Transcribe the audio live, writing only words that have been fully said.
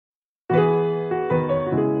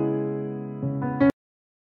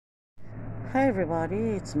Hi everybody,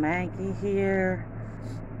 it's Maggie here.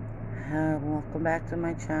 Welcome back to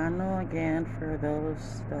my channel again for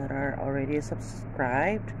those that are already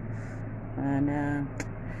subscribed, and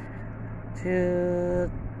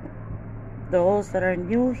to those that are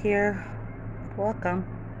new here, welcome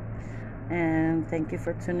and thank you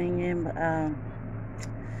for tuning in.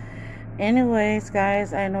 Anyways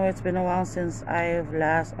guys, I know it's been a while since I've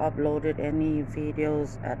last uploaded any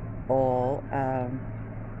videos at all,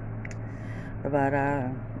 but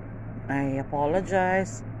I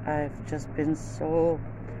apologize. I've just been so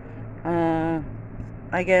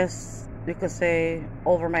I guess you could say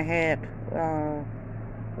over my head,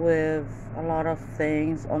 with a lot of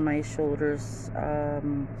things on my shoulders.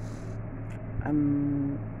 I'm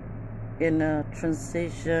in a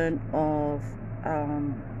transition of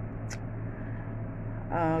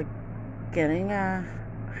getting a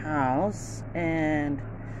house, and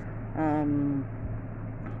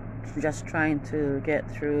just trying to get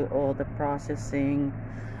through all the processing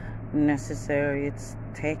necessary. It's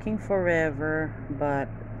taking forever, but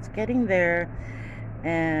it's getting there.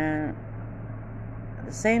 And at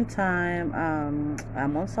the same time,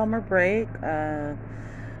 I'm on summer break. For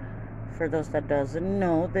those that doesn't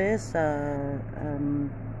know this, you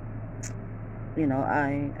know,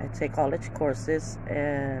 I take college courses,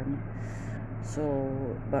 and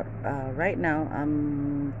so but right now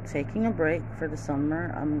I'm taking a break for the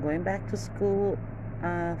summer. I'm going back to school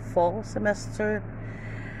fall semester,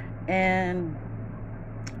 and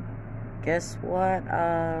guess what,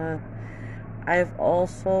 I've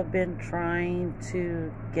also been trying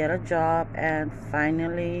to get a job, and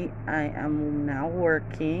finally I am now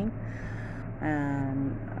working,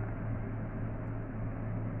 and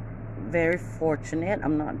very fortunate.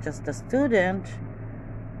 I'm not just a student,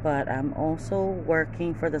 but I'm also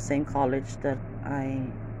working for the same college that I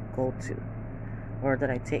go to, or that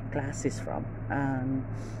I take classes from.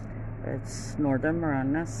 It's Northern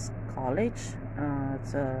Marianas College.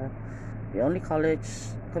 It's the only college,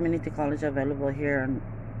 community college available here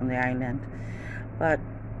on the island. But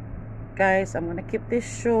guys, I'm gonna keep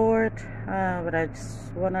this short, but I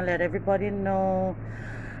just want to let everybody know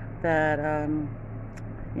that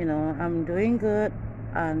you know, I'm doing good,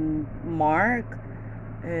 and Mark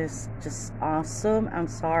is just awesome. I'm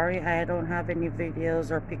sorry I don't have any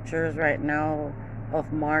videos or pictures right now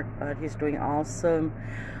of Mark, but he's doing awesome.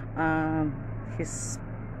 He's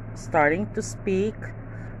starting to speak.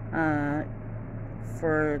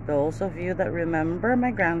 For those of you that remember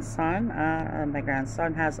my grandson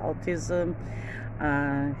has autism.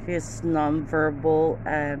 He's nonverbal,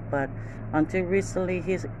 but until recently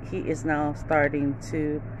he is now starting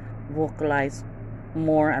to vocalize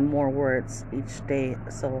more and more words each day,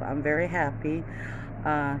 so I'm very happy.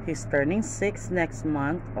 He's turning 6 next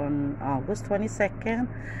month on August 22nd,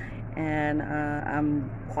 and I'm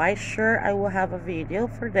quite sure I will have a video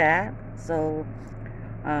for that, so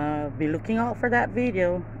be looking out for that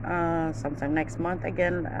video sometime next month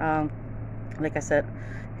again. Like I said,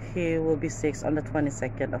 he will be 6 on the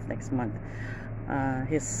 22nd of next month.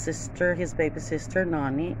 His baby sister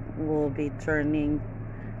Nani will be turning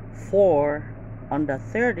 4 on the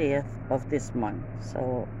 30th of this month,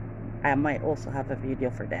 so I might also have a video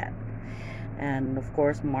for that. And of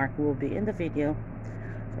course Mark will be in the video.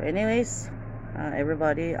 So anyways,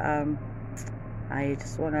 everybody, I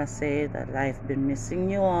just want to say that I've been missing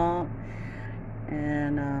you all,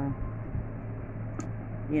 and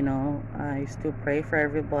you know, I still pray for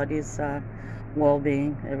everybody's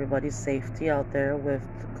well-being, everybody's safety out there with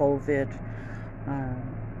COVID.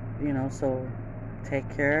 You know, so take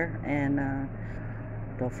care, and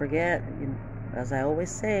don't forget, you know, as I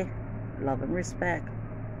always say, love and respect.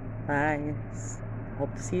 Bye.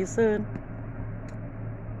 Hope to see you soon.